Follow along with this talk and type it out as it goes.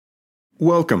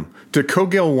Welcome to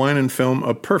Cogill Wine and Film,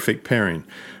 A Perfect Pairing.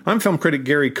 I'm film critic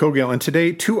Gary Cogill, and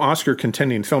today 2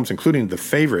 Oscar-contending films, including The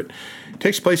Favorite,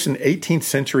 takes place in 18th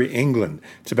century England.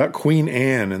 It's about Queen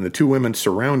Anne and the 2 women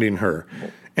surrounding her.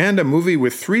 And a movie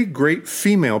with 3 great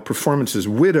female performances,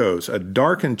 Widows, a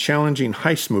dark and challenging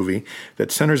heist movie that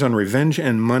centers on revenge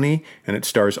and money, and it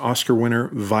stars Oscar winner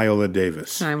Viola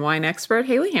Davis. I'm wine expert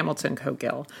Haley Hamilton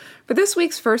Cogill. For this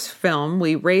week's first film,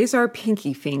 we raise our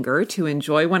pinky finger to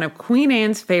enjoy one of Queen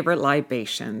Anne's favorite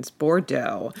libations,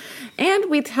 Bordeaux. And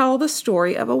we tell the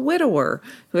story of a widower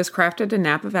who has crafted a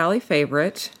Napa Valley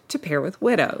favorite to pair with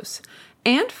widows.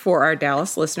 And for our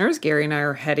Dallas listeners, Gary and I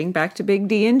are heading back to Big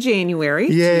D in January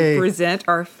to present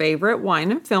our favorite wine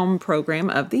and film program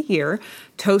of the year,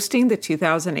 toasting the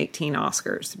 2018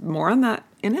 Oscars. More on that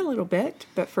in a little bit.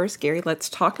 But first, Gary, let's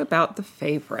talk about The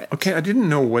Favorite. Okay, I didn't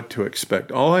know what to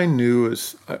expect. All I knew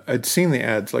is I'd seen the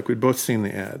ads, like we'd both seen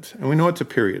the ads. And we know it's a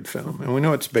period film. And we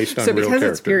know it's based on real characters. So because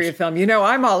it's period film, you know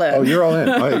I'm all in. Oh, you're all in.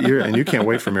 And you can't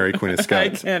wait for Mary Queen of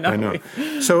Scots. I cannot. I know.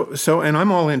 So, and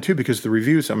I'm all in too because the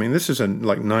reviews, I mean, this is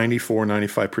like 94,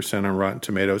 95% on Rotten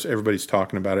Tomatoes. Everybody's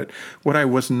talking about it. What I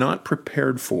was not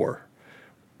prepared for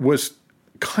was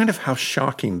kind of how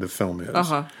shocking the film is.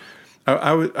 Uh-huh.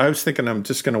 I was thinking I'm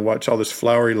just going to watch all this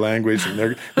flowery language,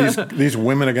 and these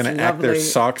women are going to act their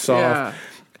socks off,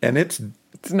 and it's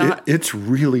not. It's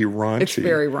really raunchy. It's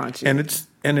very raunchy,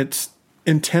 and it's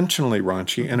intentionally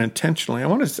raunchy and intentionally. I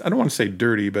don't want to say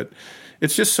dirty, but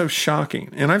it's just so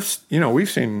shocking. And we've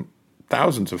seen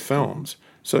thousands of films,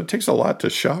 so it takes a lot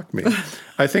to shock me.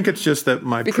 I think it's just that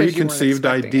my preconceived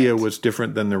idea was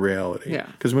different than the reality. Yeah,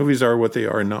 because movies are what they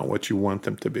are, not what you want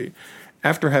them to be.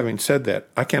 After having said that,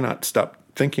 I cannot stop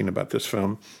thinking about this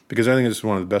film because I think it's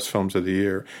one of the best films of the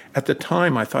year. At the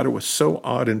time, I thought it was so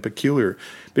odd and peculiar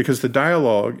because the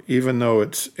dialogue, even though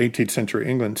it's 18th century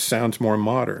England, sounds more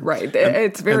modern. Right.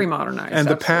 It's very modernized. And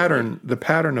the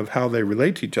pattern of how they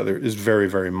relate to each other is very,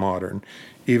 very modern,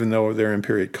 even though they're in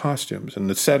period costumes and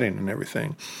the setting and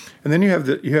everything. And then you have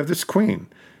this queen.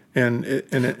 And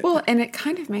it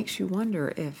kind of makes you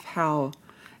wonder if how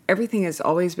everything has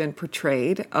always been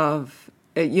portrayed of,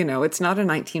 it's not a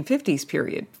 1950s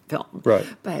period film. Right.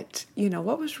 But,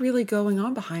 what was really going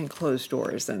on behind closed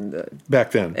doors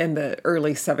back then in the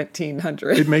early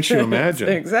 1700s? It makes you imagine.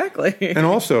 Exactly. And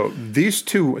also, these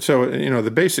two, so,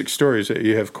 the basic story is that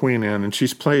you have Queen Anne, and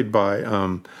she's played by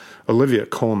Olivia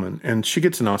Colman, and she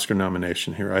gets an Oscar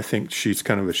nomination here. I think she's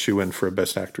kind of a shoo-in for a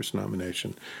Best Actress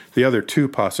nomination. The other 2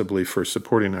 possibly for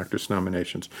Supporting Actress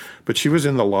nominations. But she was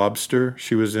in The Lobster.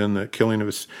 She was in The Killing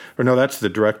of that's the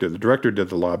director. The director did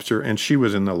The Lobster, and she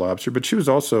was in The Lobster. But she was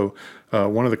also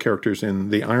one of the characters in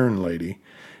The Iron Lady.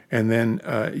 And then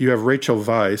you have Rachel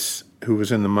Weisz, who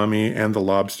was in The Mummy and The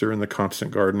Lobster and The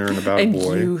Constant Gardener and About a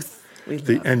Boy. Youth.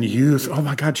 Youth. Oh,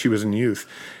 my God, she was in Youth.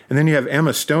 And then you have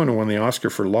Emma Stone, who won the Oscar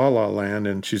for La La Land,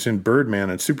 and she's in Birdman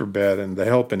and Superbad and The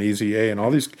Help and Easy A and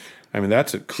all these. I mean,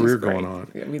 that's a career going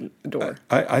on. Yeah, we adore.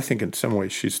 I think in some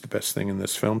ways she's the best thing in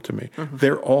this film to me. Mm-hmm.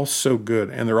 They're all so good,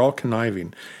 and they're all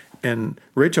conniving. And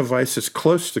Rachel Weisz is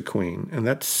close to Queen, and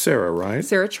that's Sarah, right?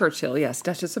 Sarah Churchill, yes,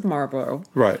 Duchess of Marlborough.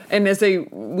 Right. And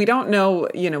we don't know,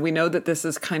 we know that this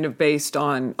is kind of based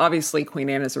on, obviously Queen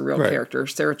Anne is a real character.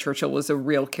 Sarah Churchill was a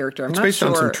real character. I'm it's not based sure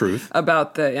on some truth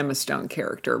about the Emma Stone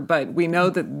character, but we know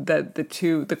that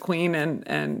the Queen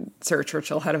and Sarah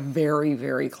Churchill had a very,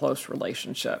 very close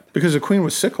relationship. Because the Queen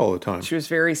was sick all the time. She was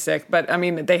very sick, but I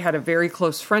mean, they had a very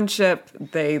close friendship.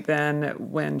 They then,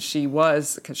 when she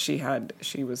was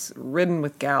ridden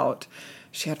with gout,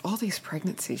 she had all these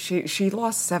pregnancies. She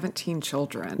lost 17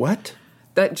 children. What?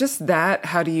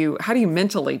 How do you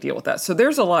mentally deal with that? So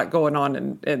there's a lot going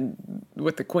on in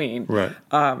with the Queen. Right.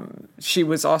 She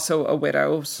was also a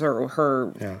widow, so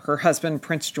her husband,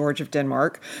 Prince George of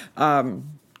Denmark,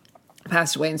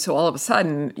 passed away, and so all of a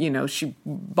sudden, she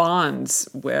bonds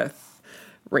with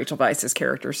Rachel Weisz's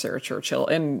character, Sarah Churchill,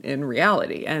 in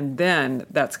reality, and then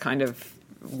that's kind of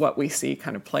what we see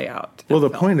kind of play out. Well, the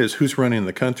point is who's running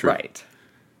the country. Right.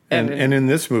 And in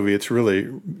this movie, it's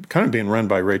really kind of being run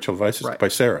by Rachel Weisz, by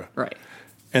Sarah. Right.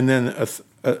 And then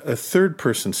a third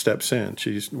person steps in.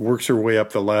 She works her way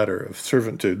up the ladder of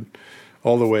servitude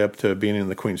all the way up to being in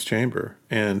the Queen's chamber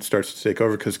and starts to take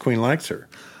over because Queen likes her.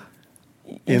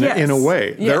 In a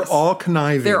way. Yes. They're all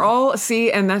conniving.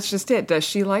 And that's just it. Does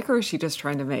she like her, or is she just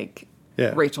trying to make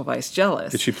Rachel Weisz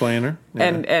jealous? Is she playing her? Yeah.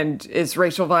 And is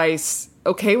Rachel Weisz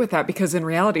okay with that? Because in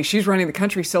reality, she's running the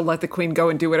country, so let the Queen go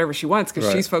and do whatever she wants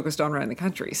because she's focused on running the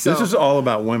country. So this is all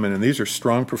about women, and these are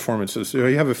strong performances.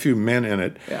 You have a few men in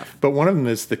it, but one of them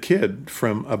is the kid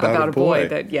from About a Boy,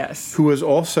 that who was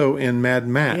also in Mad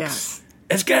Max. Yes.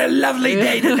 It's a lovely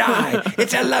day to die.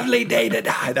 It's a lovely day to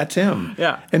die. That's him.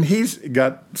 Yeah. And he's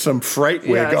got some fright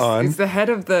wig on. He's the head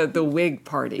of the wig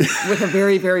party with a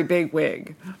very, very big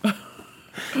wig.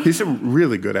 He's a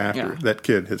really good actor. Yeah. That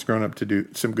kid has grown up to do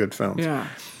some good films. Yeah.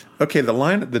 Okay,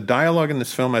 the dialogue in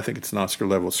this film, I think it's an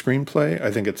Oscar-level screenplay.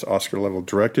 I think it's Oscar-level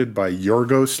directed by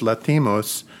Yorgos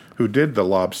Lanthimos, who did The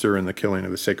Lobster and The Killing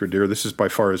of the Sacred Deer. This is by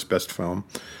far his best film.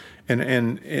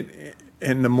 And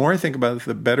the more I think about it,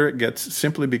 the better it gets,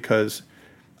 simply because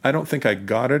I don't think I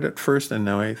got it at first, and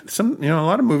now a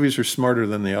lot of movies are smarter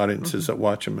than the audiences that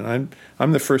watch them. And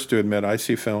I'm the first to admit I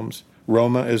see films.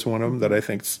 Roma is one of them that I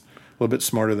think's a little bit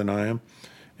smarter than I am.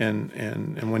 And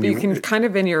when you can kind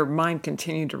of in your mind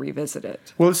continue to revisit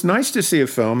it. Well, it's nice to see a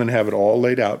film and have it all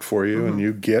laid out for you, and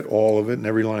you get all of it and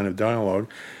every line of dialogue.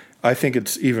 I think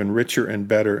it's even richer and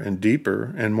better and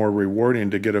deeper and more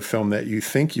rewarding to get a film that you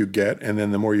think you get, and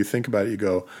then the more you think about it, you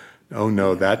go, "Oh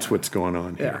no, that's what's going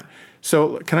on here." Yeah.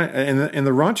 So and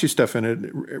the raunchy stuff in it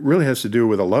really has to do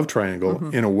with a love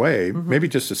triangle in a way, maybe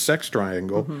just a sex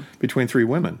triangle between three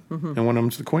women, and one of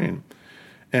them's the queen.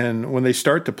 And when they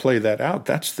start to play that out,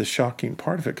 that's the shocking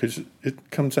part of it, because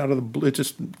it comes out of the blue. It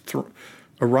just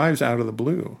arrives out of the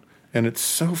blue. And it's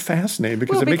so fascinating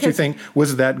because it makes you think,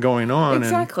 was that going on?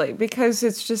 Exactly, because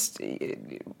it's just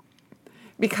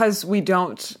because we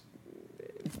don't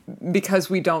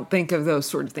think of those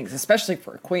sort of things, especially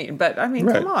for a queen. But I mean,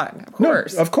 come on, of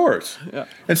course, no, of course. Yeah.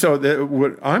 And so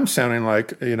what I'm sounding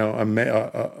like,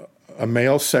 a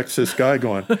male sexist guy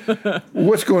going,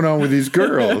 what's going on with these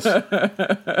girls?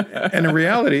 And in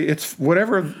reality, it's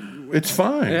whatever. It's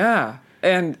fine. Yeah,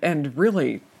 and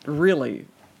really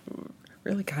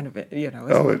kind of,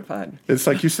 it's fun. It's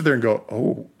like you sit there and go,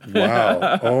 oh,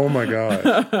 wow, oh my God.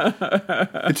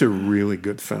 It's a really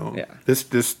good film. Yeah.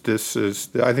 This is,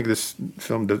 I think this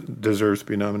film deserves to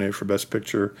be nominated for Best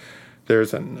Picture.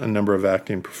 There's a number of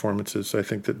acting performances I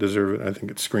think that deserve it. I think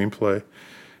it's screenplay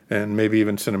and maybe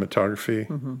even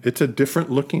cinematography. It's a different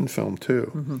looking film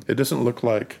too. It doesn't look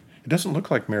like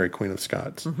Mary Queen of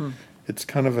Scots. It's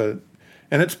kind of and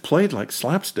it's played like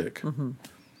slapstick.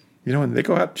 And they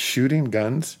go out shooting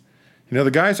guns.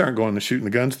 The guys aren't going to shooting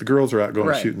the guns. The girls are out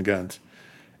going shooting guns.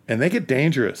 And they get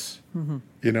dangerous.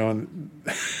 And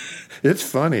it's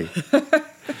funny.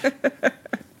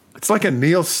 It's like a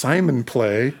Neil Simon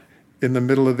play in the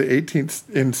middle of the 18th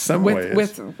in some ways.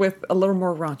 With a little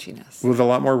more raunchiness. With a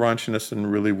lot more raunchiness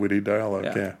and really witty dialogue,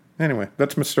 yeah. Anyway,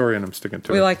 that's my story, and I'm sticking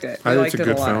to it. We liked it. I think it's a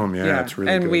good film. Yeah, it's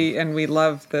really good. And we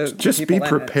love the just people be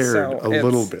prepared in it, a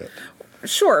little bit.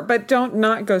 Sure, but don't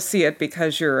not go see it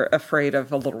because you're afraid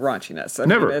of a little raunchiness.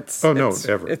 Never.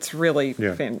 Ever. It's really,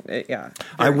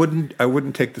 I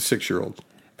wouldn't take the 6-year-old.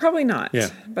 Probably not. Yeah.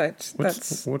 But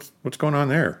what's going on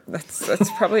there? That's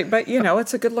probably. But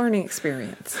it's a good learning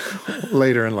experience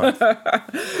later in life.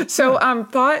 So,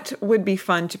 thought would be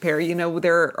fun to pair.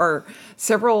 There are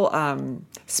several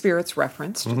spirits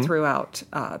referenced throughout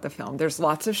the film. There's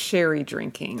lots of sherry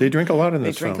drinking. They drink a lot in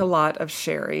this film. They drink a lot of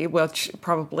sherry, which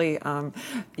probably,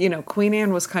 Queen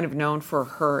Anne was kind of known for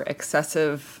her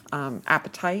excessive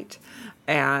appetite.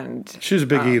 And she's a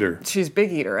big eater. She's a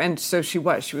big eater. And so she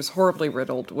was. She was horribly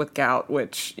riddled with gout,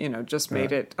 which, just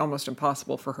made it almost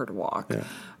impossible for her to walk. Yeah.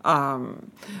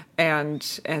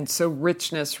 And so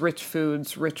rich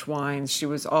foods, rich wines. She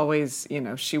was always,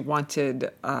 she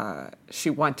wanted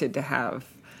to have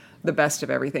the best of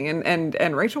everything.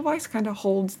 And Rachel Weisz kind of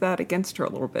holds that against her a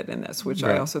little bit in this, which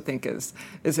I also think is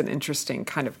an interesting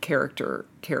kind of character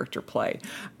play.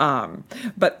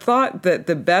 But thought that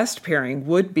the best pairing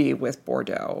would be with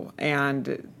Bordeaux,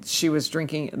 and she was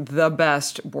drinking the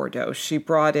best Bordeaux. She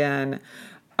brought in,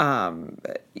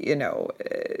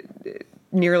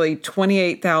 nearly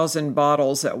 28,000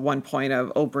 bottles at one point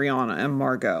of Aubrion and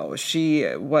Margaux. She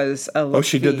was a Lafitte. Oh,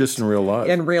 she did this in real life.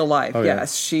 In real life, oh,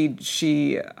 yes. Yeah.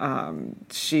 She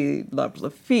loved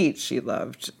Lafitte. She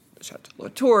loved Chateau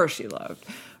Latour. She loved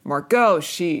Margaux.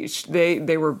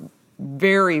 They were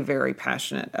very, very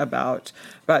passionate about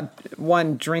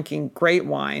one, drinking great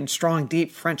wine, strong,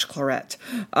 deep French claret.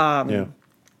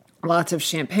 Lots of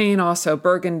champagne, also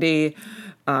Burgundy.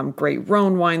 Great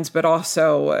Rhone wines, but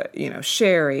also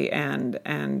sherry and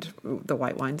the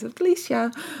white wines of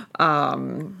Galicia,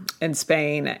 in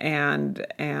Spain, and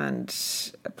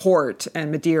port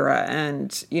and Madeira,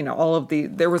 and all of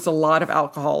there was a lot of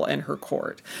alcohol in her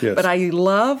court. Yes. But I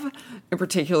love, in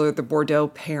particular, the Bordeaux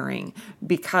pairing,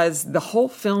 because the whole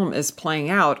film is playing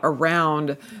out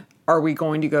around: are we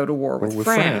going to go to war with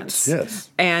France? Yes,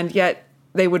 and yet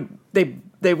they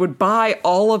they would buy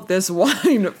all of this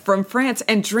wine from France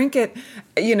and drink it,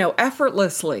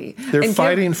 effortlessly. They're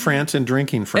fighting France and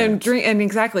drinking France. And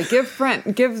exactly, give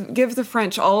the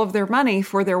French all of their money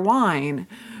for their wine,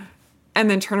 and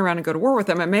then turn around and go to war with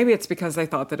them. And maybe it's because they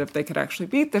thought that if they could actually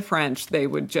beat the French, they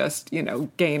would just,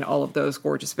 gain all of those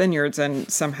gorgeous vineyards,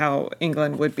 and somehow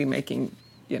England would be making,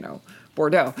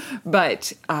 Bordeaux.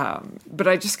 But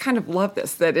I just kind of love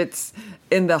this, that it's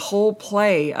in the whole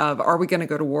play of, are we going to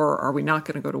go to war or are we not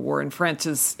going to go to war? And France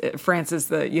is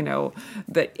the,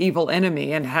 the evil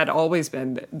enemy, and had always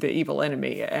been the evil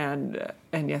enemy. And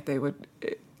yet they would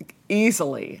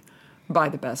easily buy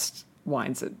the best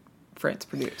wines that France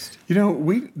produced.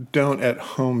 We don't at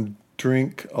home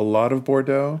drink a lot of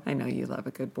Bordeaux. I know you love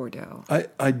a good Bordeaux.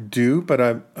 I do, but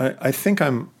I think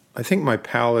my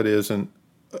palate isn't.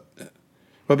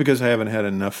 Well, because I haven't had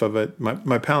enough of it.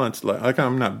 My palate's like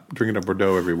I'm not drinking a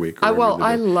Bordeaux every week. I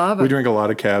love it. We drink a lot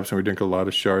of cabs and we drink a lot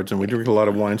of chards and we drink a lot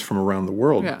of wines from around the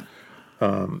world. Yeah.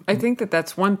 I think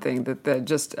that's one thing, that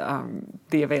just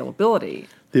the availability.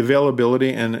 The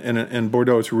availability and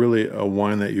Bordeaux is really a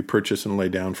wine that you purchase and lay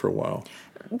down for a while.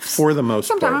 For the most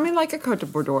part. Sometimes, like a Côte de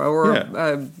Bordeaux or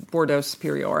a Bordeaux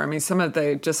Superior. I mean, some of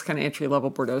the just kind of entry-level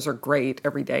Bordeaux are great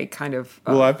everyday kind of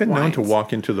Well, I've been known wines. to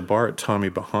walk into the bar at Tommy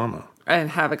Bahama.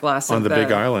 And have a glass on of the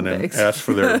Big Island and ask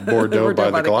for their Bordeaux by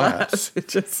the glass. It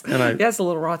just, it's a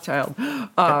little Rothschild.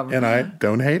 And I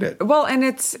don't hate it. Well, and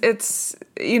it's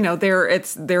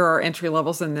there are entry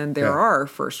levels, and then there are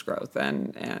first growth,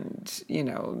 and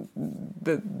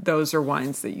those are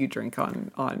wines that you drink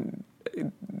on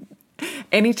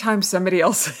anytime somebody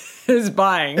else is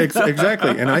buying.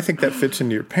 Exactly. And I think that fits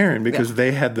into your pairing because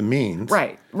they had the means.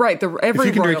 Right. If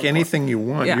you can drink anything you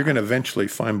want, you're going to eventually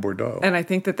find Bordeaux. And I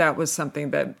think that was something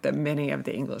that many of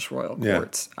the English royal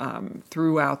courts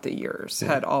throughout the years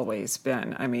had always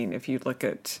been. I mean, if you look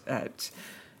at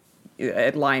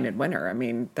Lion in Winter, I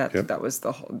mean that was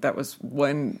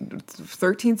when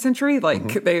 13th century.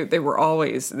 Like they were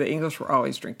always, the English were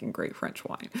always drinking great French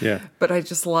wine. Yeah. But I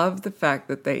just love the fact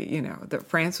that that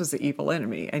France was the evil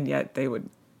enemy, and yet they would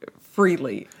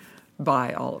freely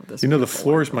buy all of this. The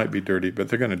floors might be dirty, but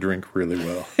they're going to drink really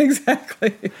well.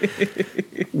 Exactly.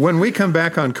 When we come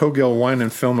back on Cogill Wine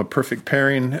and Film, A Perfect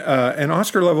Pairing, an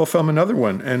Oscar-level film, another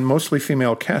one, and mostly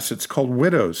female cast. It's called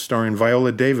Widows, starring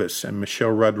Viola Davis and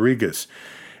Michelle Rodriguez.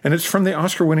 And it's from the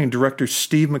Oscar-winning director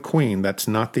Steve McQueen. That's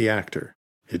not the actor.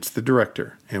 It's the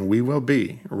director. And we will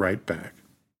be right back.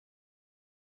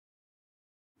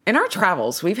 In our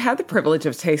travels, we've had the privilege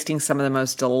of tasting some of the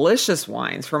most delicious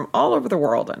wines from all over the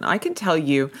world, and I can tell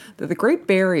you that the great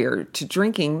barrier to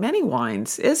drinking many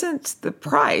wines isn't the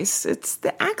price, it's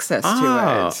the access to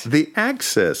it. The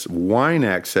access. Wine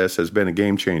access has been a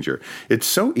game changer. It's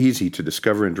so easy to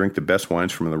discover and drink the best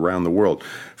wines from around the world.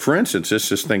 For instance, let's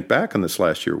just think back on this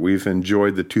last year. We've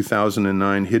enjoyed the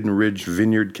 2009 Hidden Ridge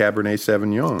Vineyard Cabernet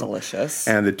Sauvignon. Delicious.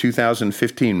 And the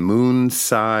 2015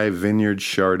 Moonsai Vineyard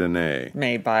Chardonnay.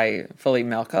 Made by Philippe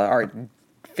Melka, our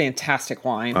fantastic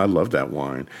wine. I love that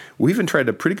wine. We even tried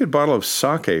a pretty good bottle of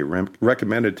sake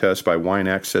recommended to us by Wine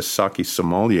Access Sake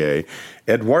sommelier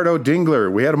Eduardo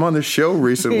Dingler. We had him on the show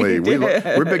recently.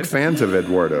 We're big fans of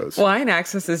Eduardo's. Wine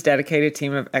Access's dedicated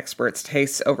team of experts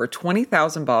tastes over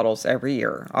 20,000 bottles every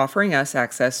year, offering us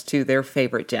access to their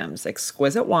favorite gems,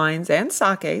 exquisite wines and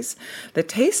sakes that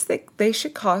taste that they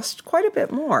should cost quite a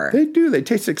bit more. They do. They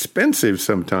taste expensive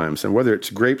sometimes. And whether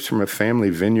it's grapes from a family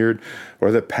vineyard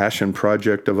or the passion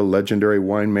project of a legendary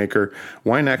winemaker,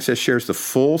 Wine Access shares the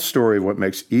full story of what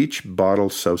makes each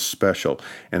bottle so special.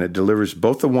 And it delivers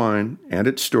both the wine and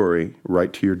its story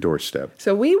right to your doorstep.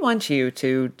 So we want you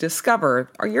to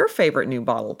discover your favorite new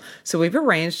bottle. So we've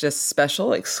arranged a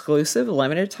special, exclusive,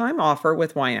 limited-time offer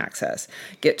with Wine Access.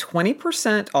 Get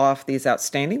 20% off these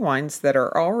outstanding wines that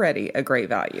are already a great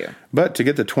value. But to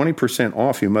get the 20%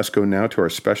 off, you must go now to our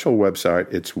special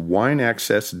website. It's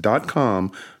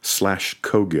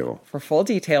wineaccess.com/Cogill. For full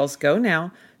details, go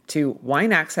now to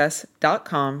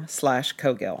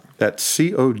wineaccess.com/Cogill. That's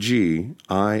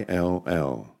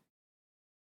Cogill.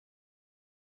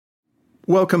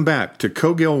 Welcome back to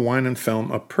Cogill Wine and Film,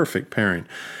 A Perfect Pairing.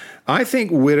 I think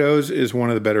Widows is one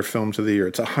of the better films of the year.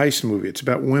 It's a heist movie. It's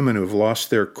about women who have lost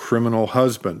their criminal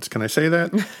husbands. Can I say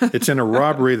that? It's in a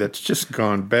robbery that's just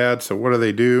gone bad. So what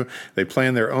do? They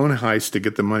plan their own heist to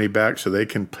get the money back so they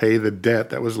can pay the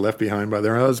debt that was left behind by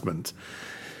their husbands.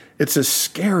 It's a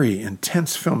scary,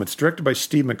 intense film. It's directed by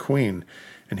Steve McQueen,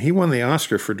 and he won the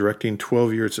Oscar for directing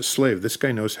 12 Years a Slave. This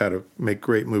guy knows how to make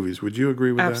great movies. Would you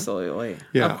agree with that? Absolutely.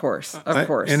 Yeah. Of course.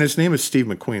 And his name is Steve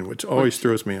McQueen, which always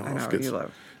throws me off. I know, you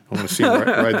love. I want to see him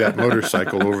ride that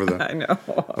motorcycle over the... I know.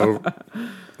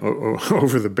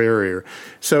 over the barrier.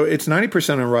 So it's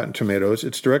 90% on Rotten Tomatoes.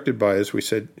 It's directed by, as we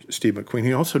said, Steve McQueen.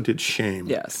 He also did Shame.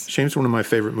 Yes. Shame's one of my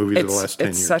favorite movies of the last 10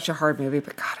 years. It's such a hard movie,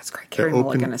 but God, it's great. Carey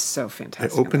Mulligan is so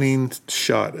fantastic. The opening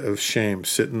shot of Shame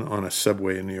sitting on a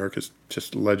subway in New York is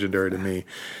just legendary to me.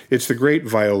 It's the great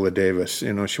Viola Davis.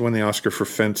 You know, she won the Oscar for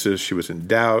Fences. She was in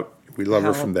Doubt. We love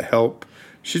her from The Help.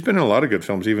 She's been in a lot of good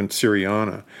films, even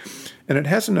Syriana. And it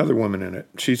has another woman in it.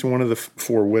 She's one of the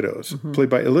four widows, played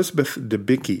by Elizabeth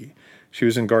Debicki. She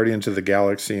was in Guardians of the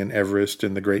Galaxy and Everest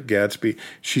and The Great Gatsby.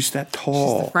 She's that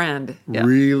tall. She's the friend. Yeah.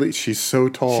 Really, she's so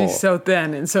tall. She's so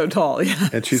thin and so tall,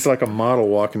 yes. And she's like a model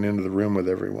walking into the room with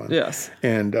everyone. Yes.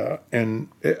 And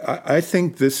I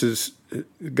think this has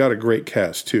got a great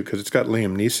cast, too, because it's got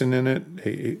Liam Neeson in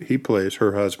it. He plays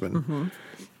her husband.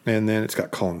 And then it's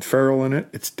got Colin Farrell in it.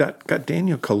 It's got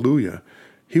Daniel Kaluuya.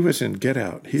 He was in Get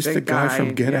Out. He's the guy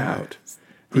from Get Out,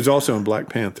 who's also in Black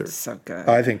Panther. So good.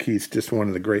 I think he's just one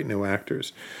of the great new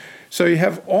actors. So you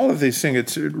have all of these things.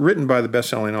 It's written by the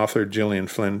best-selling author Gillian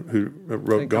Flynn, who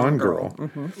wrote Gone Girl.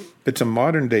 It's a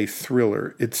modern-day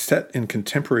thriller. It's set in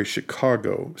contemporary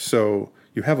Chicago, so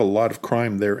you have a lot of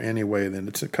crime there anyway. Then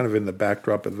it's kind of in the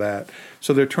backdrop of that.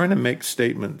 So they're trying to make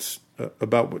statements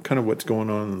about what's going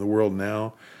on in the world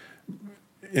now,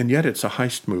 and yet it's a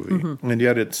heist movie, and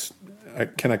yet it's.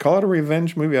 Can I call it a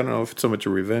revenge movie? I don't know if it's so much a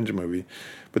revenge movie,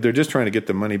 but they're just trying to get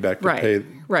the money back to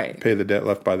pay the debt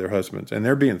left by their husbands, and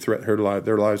they're being threatened.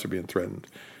 Their lives are being threatened,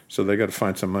 so they got to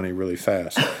find some money really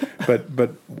fast.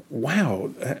 but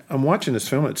wow, I'm watching this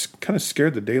film. It's kind of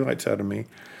scared the daylights out of me.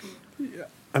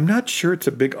 I'm not sure it's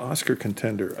a big Oscar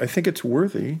contender. I think it's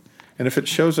worthy, and if it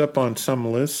shows up on some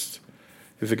list.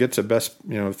 If it gets a best,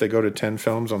 if they go to 10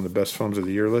 films on the best films of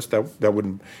the year list, that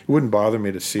wouldn't bother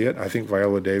me to see it. I think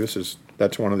Viola Davis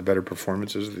that's one of the better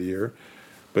performances of the year,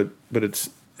 but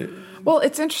it's. Well,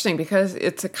 it's interesting because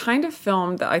it's a kind of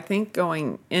film that I think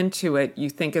going into it, you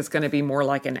think is going to be more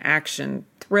like an action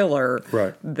thriller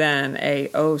than a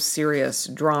serious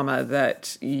drama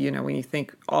that, when you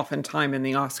think oftentimes in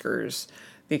the Oscars,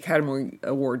 the Academy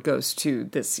Award goes to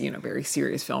this, very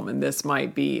serious film, and this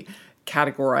might be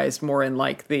categorized more in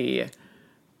like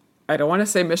I don't want to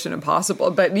say Mission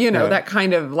Impossible, but that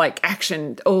kind of like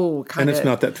action. And it's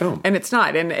not that film, and it's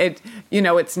not, and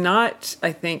it's not.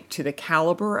 I think to the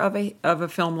caliber of a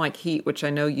film like Heat, which I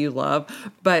know you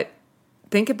love, but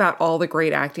think about all the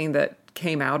great acting that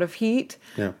came out of Heat,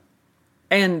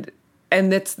 and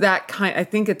it's that kind. I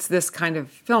think it's this kind of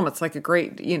film. It's like a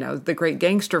great, the great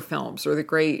gangster films or the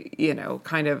great,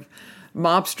 kind of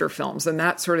mobster films and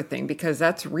that sort of thing, because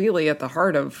that's really at the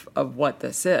heart of what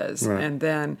this is. Right. And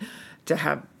then to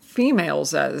have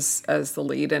females as the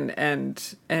lead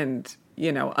and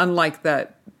unlike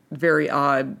that very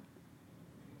odd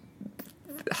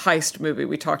heist movie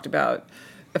we talked about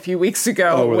a few weeks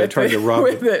ago, where they tried to rob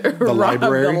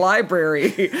the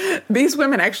library. These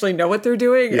women actually know what they're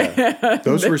doing. Yeah.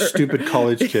 Those were stupid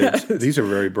college kids. Yes. These are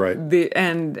very bright.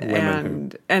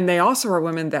 And they also are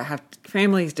women that have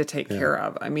families to take care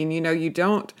of. I mean, you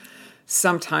don't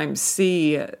sometimes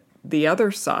see the other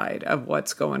side of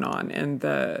what's going on in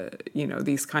the,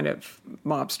 these kind of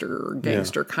mobster or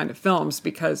gangster kind of films,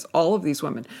 because all of these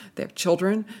women, they have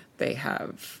children, they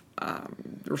have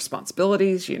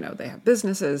responsibilities, they have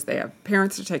businesses, they have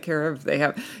parents to take care of, they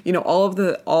have, all of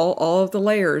the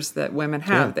layers that women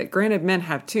have that granted men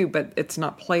have too, but it's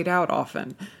not played out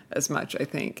often as much, I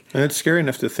think. And it's scary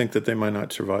enough to think that they might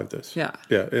not survive this. Yeah.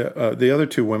 The other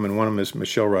two women, one of them is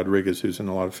Michelle Rodriguez, who's in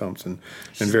a lot of films and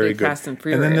very good. Fast and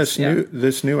Furious, and then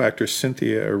this new actress,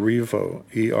 Cynthia Erivo,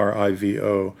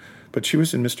 Erivo, but she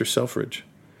was in Mr. Selfridge.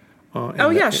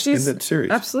 She's in that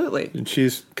series. Absolutely. And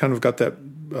she's kind of got that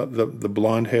the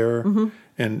blonde hair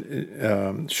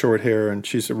and short hair, and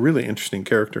she's a really interesting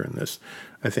character in this,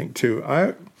 I think, too.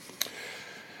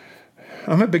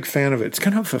 I'm a big fan of it. It's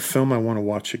kind of a film I want to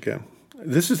watch again.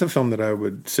 This is a film that I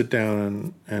would sit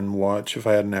down and watch if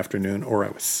I had an afternoon or I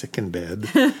was sick in bed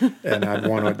and I'd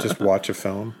want to just watch a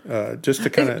film just to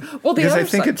kind of... because I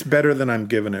think it's better than I'm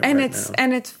giving it now.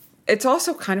 And it's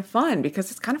also kind of fun because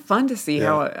it's kind of fun to see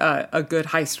how a good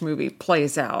heist movie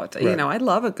plays out. Right. I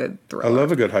love a good thriller. I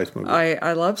love a good heist movie.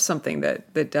 I love something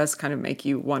that does kind of make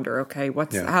you wonder, okay,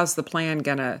 how's the plan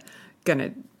gonna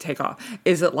take off?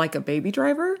 Is it like a Baby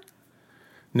Driver?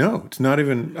 No, it's not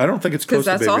even. I don't think it's close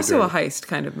to Baby Driver. Because that's also a heist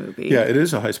kind of movie. Yeah, it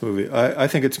is a heist movie. I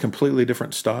think it's a completely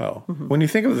different style. Mm-hmm. When you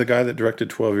think of the guy that directed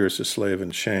 12 Years a Slave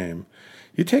and Shame,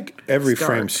 you take every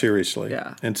frame seriously.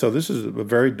 Yeah. And so this is a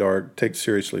very dark, take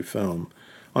seriously film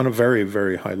on a very,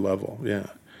 very high level. Yeah.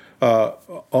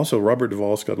 Also, Robert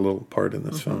Duvall's got a little part in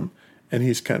this film. and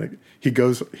he kind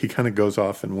of goes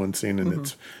off in one scene, and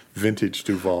it's vintage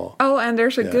Duval. Oh, and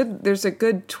there's a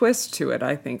good twist to it,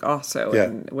 I think,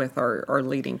 also with our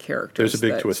leading characters. There's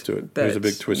a big twist to it. There's a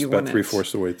big twist about 3/4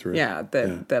 of the way through. Yeah,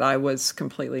 that I was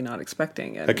completely not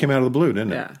expecting. And, that came out of the blue,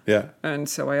 didn't it? Yeah. And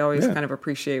so I always kind of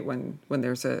appreciate when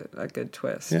there's a good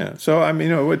twist. Yeah. So I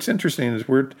mean, what's interesting is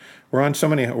we're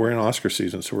in Oscar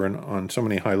season, so we're on so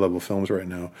many high level films right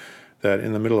now that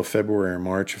in the middle of February or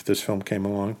March, if this film came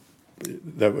along,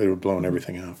 that it would have blown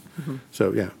everything out.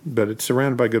 So but it's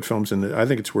surrounded by good films, and I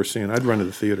think it's worth seeing. I'd run to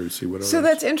the theater to see what. So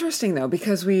that's interesting, though,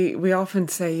 because we often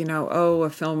say, a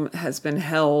film has been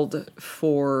held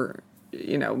for,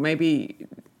 maybe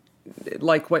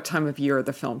like what time of year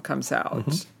the film comes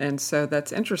out, and so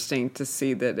that's interesting to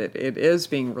see that it is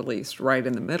being released right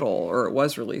in the middle, or it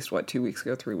was released 2 weeks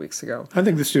ago, 3 weeks ago. I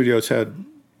think the studios had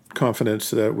confidence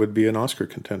that it would be an Oscar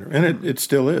contender, and it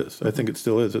still is. I think it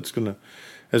still is. It's going to.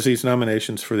 As these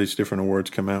nominations for these different awards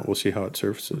come out, we'll see how it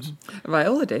surfaces.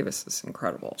 Viola Davis is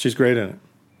incredible. She's great in it.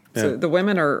 Yeah. So the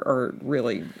women are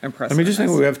really impressive. I mean, just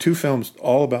think we have 2 films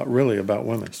all about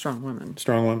women. Strong women.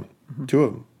 2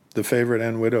 of them, The Favorite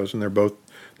and Widows, and they're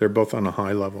both on a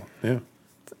high level. Yeah.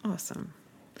 That's awesome.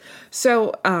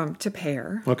 So to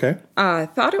pair. Okay. I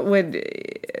thought it would.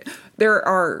 There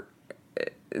are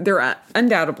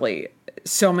undoubtedly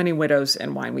so many widows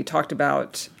in wine. We talked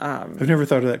about... I've never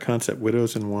thought of that concept,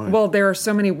 widows in wine. Well, there are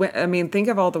so many... think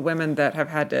of all the women that have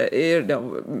had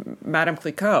to... Madame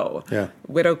Clicquot. Yeah.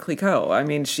 Widow Clicquot. I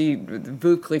mean,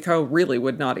 Veuve Clicquot really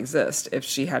would not exist if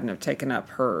she hadn't have taken up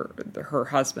her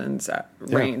husband's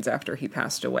reigns after he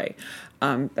passed away.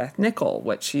 Beth Nickel,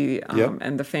 what she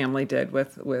and the family did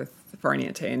with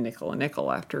Farniente and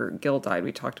Nickel after Gil died.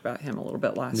 We talked about him a little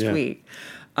bit last week.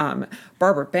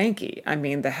 Barbara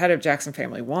Banke, the head of Jackson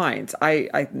Family Wines.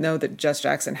 I know that Jess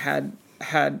Jackson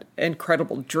had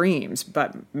incredible dreams,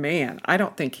 but man, I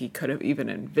don't think he could have even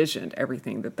envisioned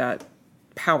everything that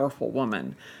powerful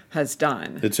woman has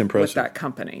done. It's impressive with that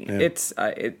company. Yeah.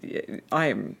 I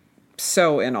am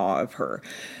so in awe of her.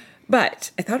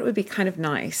 But I thought it would be kind of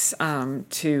nice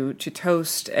to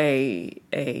toast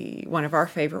one of our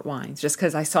favorite wines, just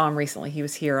because I saw him recently. He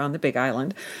was here on the Big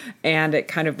Island, and it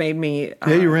kind of made me...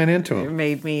 you ran into him. It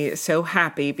made me so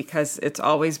happy because it's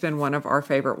always been one of our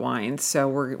favorite wines. So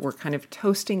we're kind of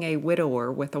toasting a widower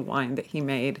with a wine that he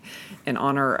made in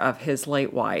honor of his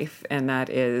late wife, and that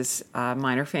is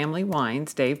Miner Family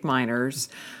Wines, Dave Miner's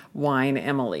wine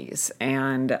Emily's,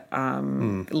 and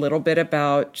a little bit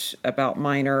about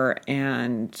Miner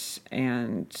and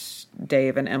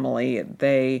Dave and Emily.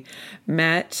 They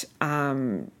met.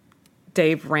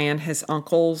 Dave ran his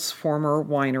uncle's former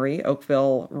winery,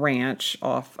 Oakville Ranch,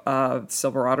 off of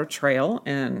Silverado Trail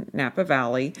in Napa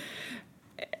Valley.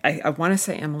 I want to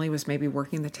say Emily was maybe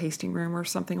working the tasting room or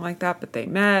something like that, but they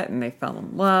met and they fell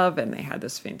in love, and they had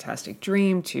this fantastic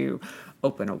dream to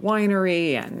open a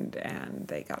winery, and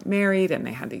they got married, and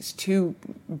they had these 2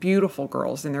 beautiful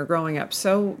girls, and they're growing up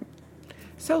so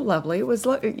lovely. It was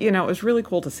it was really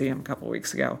cool to see him a couple of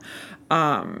weeks ago,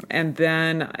 and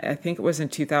then I think it was in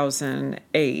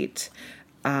 2008.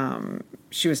 Emily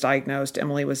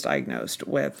was diagnosed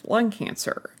with lung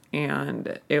cancer,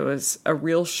 and it was a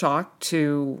real shock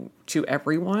to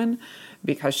everyone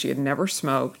because she had never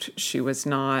smoked. She was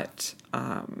not,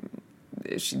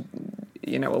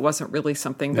 it wasn't really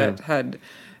something that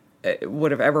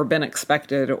would have ever been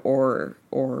expected or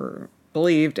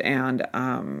believed, and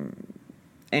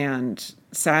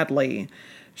sadly,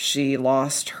 she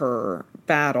lost her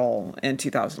battle in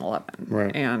 2011,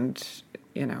 right. And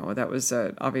that was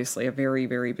obviously a very,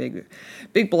 very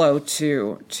big blow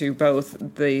to both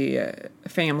the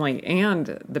family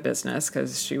and the business,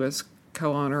 because she was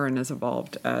co-owner and as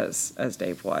involved as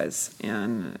Dave was,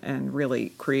 and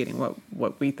really creating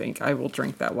what we think. I will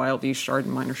drink that Wild Yeast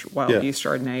Chardonnay, Yeast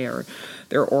Chardonnay, or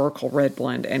their Oracle Red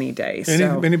Blend any day.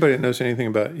 Anybody that knows anything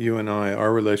about you and I,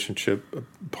 our relationship,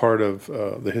 part of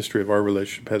the history of our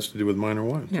relationship has to do with Minor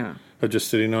Wines. Yeah, of just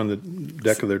sitting on the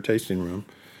deck of their tasting room,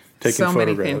 taking so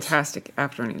photographs. Many fantastic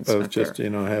afternoons of just there.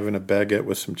 having a baguette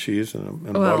with some cheese and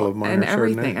a bottle of Minor and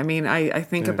everything. Chardonnay. I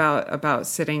think about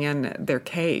sitting in their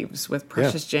caves with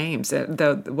Precious James,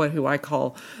 who I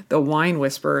call the wine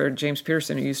whisperer, James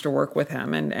Pearson, who used to work with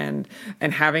him, and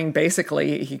having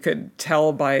basically he could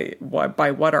tell by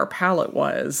what our palate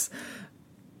was,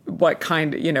 what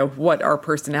kind, what our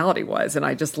personality was, and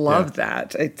I just loved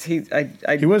that.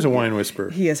 He was a wine whisperer.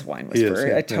 He is a wine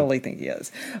whisperer. I totally think he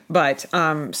is. But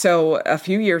so a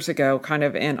few years ago, kind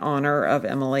of in honor of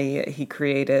Emily, he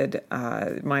created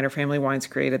Miner Family Wines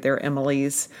created their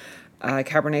Emily's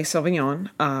Cabernet Sauvignon,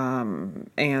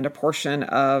 and a portion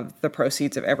of the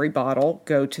proceeds of every bottle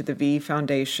go to the V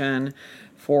Foundation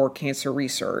for Cancer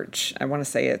Research. I want to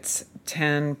say it's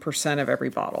 10% of every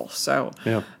bottle. So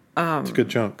Yeah, it's a good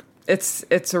chunk.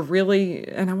 it's a really,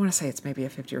 and I want to say it's maybe a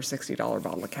 $50 or $60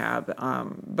 bottle of Cab,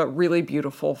 but really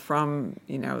beautiful from,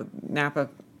 Napa.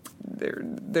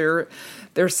 Their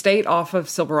state off of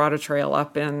Silverado Trail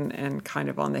up and kind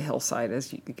of on the hillside,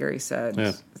 as Gary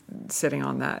said, sitting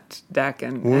on that deck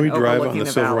and when we drive on the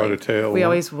Silverado Silverado Trail, we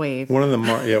always wave. One of them,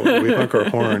 we honk our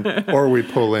horn or we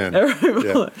pull in.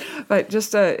 But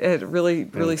just a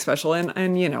really special, and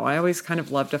I always kind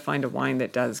of love to find a wine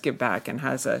that does give back and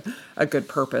has a good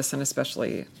purpose, and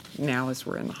especially now as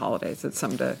we're in the holidays, it's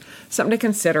something to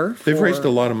consider. They've raised a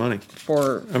lot of money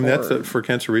for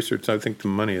cancer research. I think the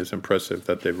money is impressive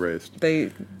that they've raised.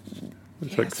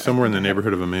 It's like somewhere in the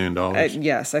neighborhood of $1 million.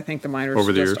 Yes, I think the miners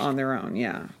over the just years. on their own.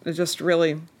 Yeah, it's just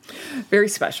really very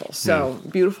special. So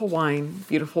beautiful wine,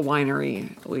 beautiful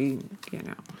winery.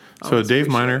 So a Dave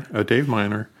Miner,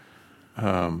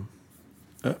 a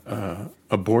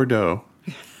Bordeaux.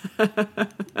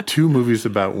 2 movies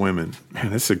about women.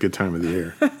 Man, this is a good time of the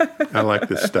year. I like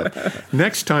this stuff.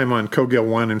 Next time on Cogill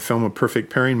Wine and Film, A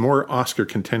Perfect Pairing, more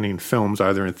Oscar-contending films,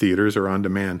 either in theaters or on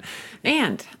demand.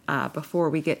 And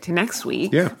before we get to next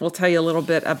week, Yeah. we'll tell you a little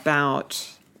bit about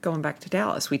going back to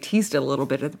Dallas. We teased it a little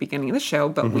bit at the beginning of the show,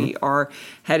 but we are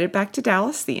headed back to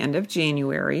Dallas the end of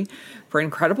January for an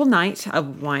incredible night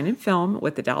of wine and film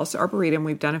with the Dallas Arboretum.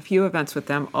 We've done a few events with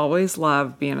them. Always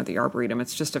love being at the Arboretum.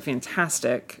 It's just a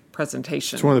fantastic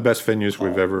presentation. It's one of the best venues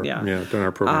we've ever done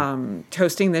our program.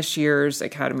 Toasting this year's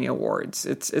Academy Awards.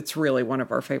 It's really one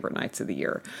of our favorite nights of the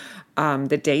year.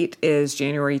 The date is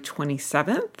January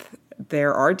 27th.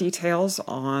 There are details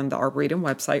on the Arboretum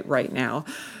website right now.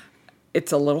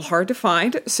 It's a little hard to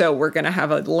find, so we're going to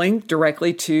have a link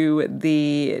directly to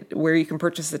where you can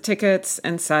purchase the tickets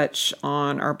and such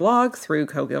on our blog through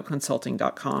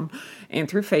cogillconsulting.com and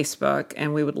through Facebook,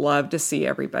 and we would love to see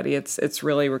everybody. It's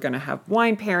really, we're going to have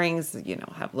wine pairings,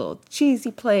 have little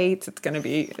cheesy plates. It's going to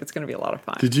be a lot of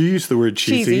fun. Did you use the word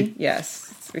cheesy? Cheesy,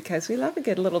 yes, it's because we love a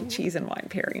good little cheese and wine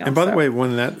pairing. And by the way,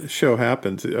 when that show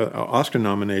happens, Oscar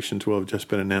nominations will have just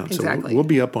been announced. Exactly. So we'll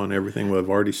be up on everything. We'll have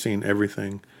already seen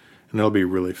everything. And that'll be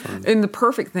really fun. And the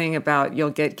perfect thing about, you'll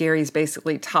get Gary's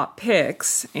basically top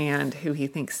picks and who he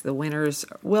thinks the winners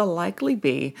will likely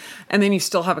be. And then you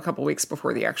still have a couple weeks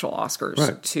before the actual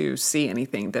Oscars to see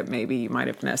anything that maybe you might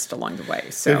have missed along the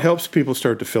way. So it helps people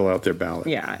start to fill out their ballot.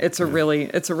 Yeah, it's a really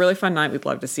fun night. We'd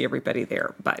love to see everybody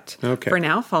there. But for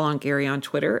now, follow Gary on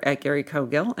Twitter at Gary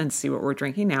Cogill and see what we're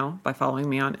drinking now by following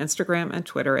me on Instagram and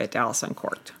Twitter at Dallas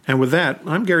Uncorked. And with that,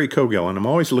 I'm Gary Cogill, and I'm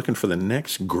always looking for the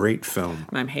next great film.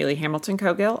 And I'm Haley Hamilton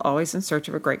Cogill, always in search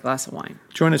of a great glass of wine.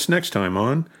 Join us next time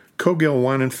on Cogill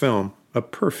Wine and Film, A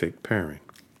Perfect Pairing.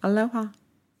 Aloha.